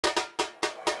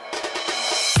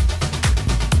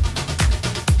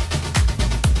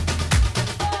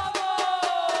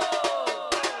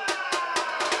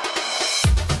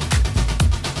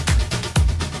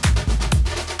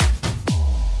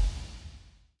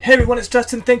Hey everyone, it's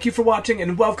Justin. Thank you for watching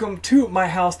and welcome to my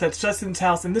house. That's Justin's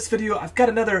house. In this video, I've got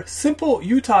another simple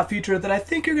Utah feature that I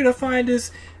think you're going to find is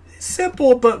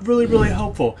simple but really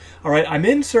helpful. Alright, I'm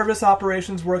in Service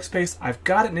Operations Workspace. I've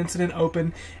got an incident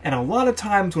open, and a lot of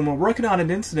times when we're working on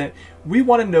an incident, we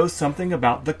want to know something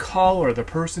about the caller, the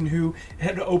person who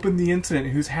had opened the incident,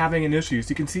 who's having an issue. So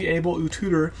you can see Abel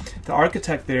Ututor, the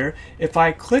architect there. If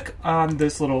I click on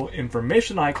this little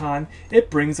information icon,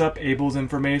 it brings up Abel's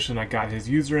information. I got his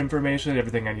user information,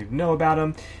 everything I need to know about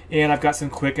him, and I've got some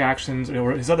quick actions,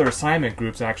 or his other assignment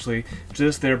groups actually,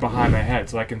 just there behind my head.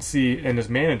 So I can see in his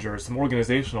manager some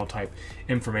organizational type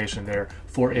information there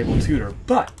for Abel Tutor.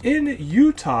 But in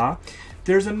Utah,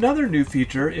 there's another new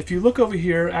feature. If you look over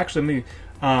here, actually,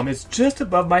 it's just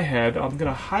above my head. I'm going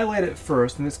to highlight it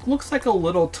first, and this looks like a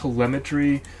little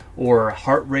telemetry or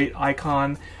heart rate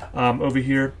icon over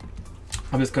here.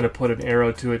 I'm just going to put an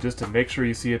arrow to it just to make sure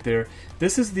you see it there.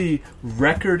 This is the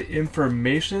Record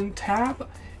Information tab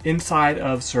inside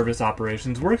of Service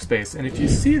Operations Workspace. And if you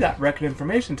see that Record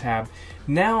Information tab,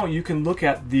 now you can look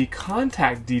at the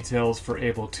contact details for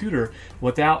Abel Tutor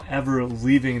without ever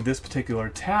leaving this particular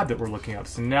tab that we're looking at.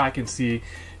 So now I can see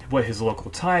what his local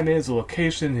time is, the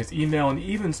location, his email, and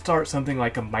even start something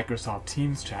like a Microsoft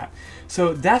Teams chat.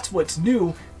 So that's what's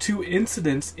new to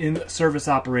incidents in Service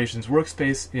Operations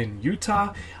Workspace in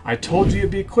Utah. I told you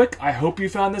it'd be quick. I hope you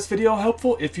found this video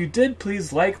helpful. If you did,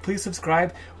 please like, please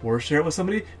subscribe, or share it with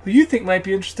somebody who you think might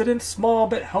be interested in small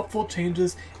but helpful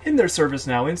changes in their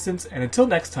ServiceNow instance. And until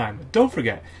next time, don't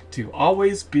forget to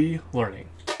always be learning.